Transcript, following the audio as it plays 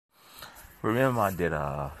Remember, I did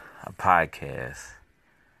a podcast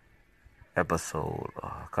episode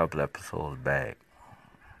a couple episodes back,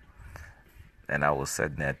 and I was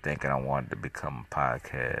sitting there thinking I wanted to become a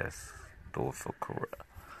podcast, do it for career,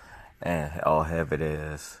 and I'll have it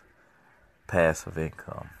as passive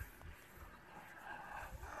income.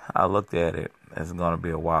 I looked at it, it's going to be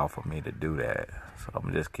a while for me to do that, so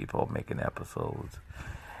I'm just keep on making episodes.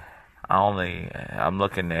 I'm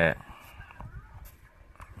looking at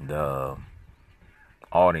the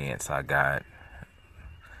audience I got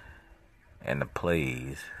and the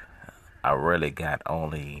plays. I really got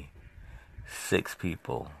only 6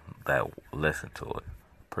 people that listen to it.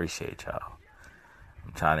 Appreciate y'all.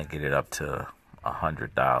 I'm trying to get it up to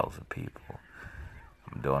 100,000 people.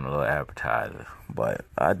 I'm doing a little advertising, but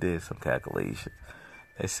I did some calculations.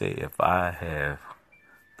 They say if I have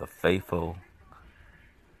the faithful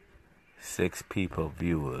 6 people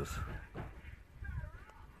viewers,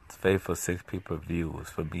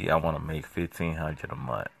 for me, I want to make $1,500 a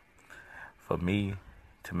month. For me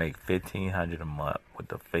to make $1,500 a month with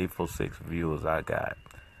the faithful 6 viewers I got,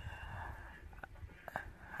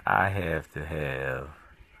 I have to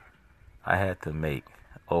make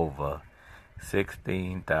over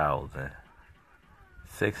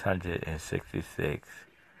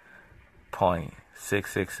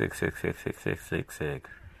 16,666.6666666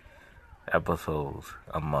 episodes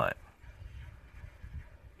a month.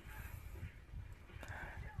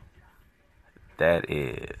 That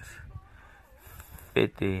is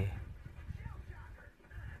 55.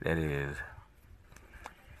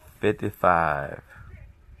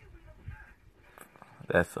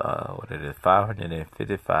 That's what it is,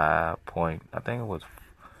 555 point, I think it was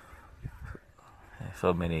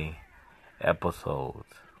so many episodes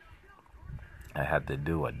I had to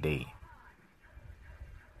do a day.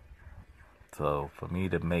 So for me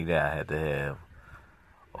to make that, I had to have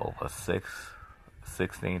over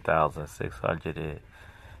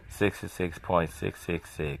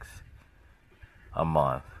 16,666.666 a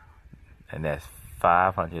month, and that's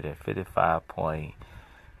 555 point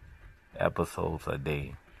episodes a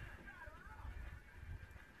day,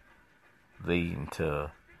 leading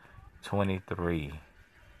to 23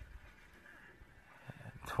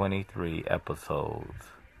 episodes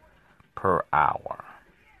per hour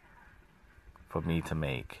for me to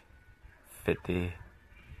make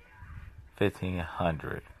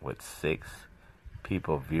 $1,500 with 6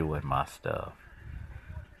 people viewing my stuff.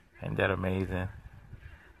 Ain't that amazing?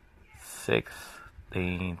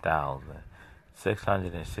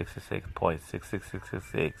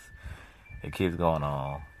 16,666.66666. It keeps going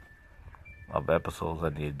on of episodes I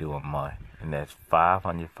need to do a month, and that's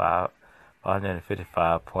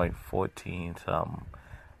 555.14 something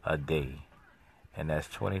a day, and that's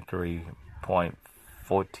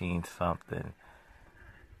 23.14 something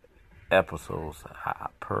episodes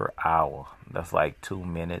per hour. That's like 2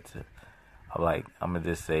 minutes. I'm gonna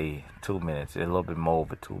just say 2 minutes. It's a little bit more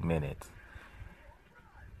over 2 minutes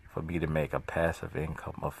for me to make a passive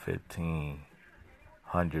income of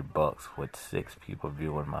 $1,500 with 6 people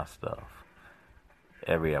viewing my stuff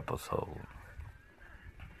every episode.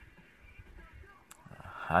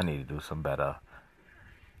 I need to do some better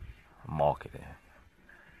marketing.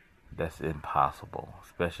 That's impossible,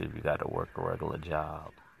 especially if you got to work a regular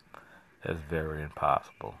job. That's very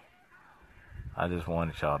impossible. I just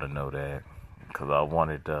wanted y'all to know that, because I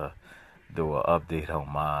wanted to do an update on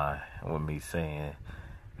mine with me saying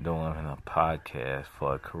doing a podcast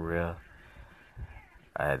for a career.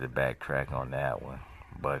 I had to backtrack on that one,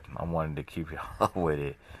 but I wanted to keep y'all with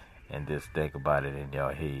it and just think about it in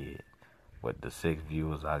your head. With the 6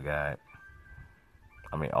 viewers I got,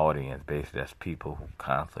 audience, basically, that's people who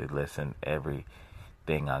constantly listen every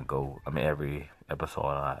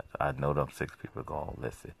episode I know them 6 people gonna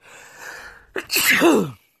listen.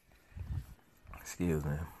 Excuse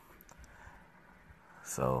me.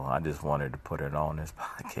 So I just wanted to put it on this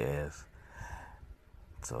podcast.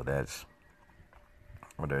 So that's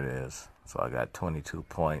what it is. So I got 22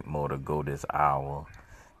 point more to go this hour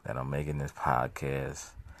that I'm making this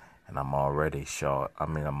podcast, and I'm already short.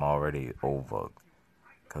 I'm already over,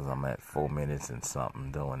 because I'm at 4 minutes and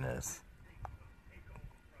something doing this.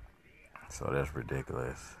 So that's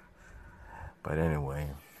ridiculous. But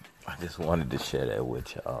anyway, I just wanted to share that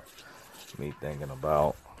with y'all. Me thinking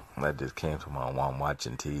about, that just came to my while I'm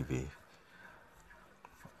watching TV.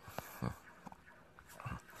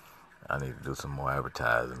 I need to do some more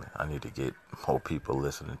advertising. I need to get more people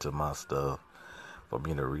listening to my stuff for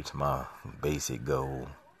me to reach my basic goal.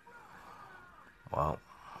 Well,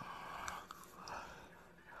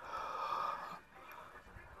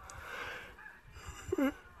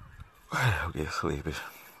 I get sleepy,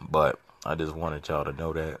 but I just wanted y'all to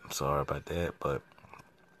know that. I'm sorry about that, but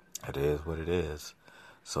it is what it is.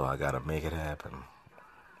 So I gotta make it happen.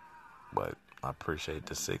 But I appreciate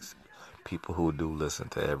the 6 people who do listen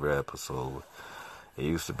to every episode. It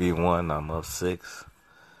used to be 1, I'm up 6.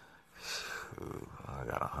 I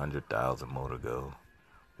got 100,000 more to go.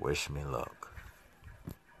 Wish me luck.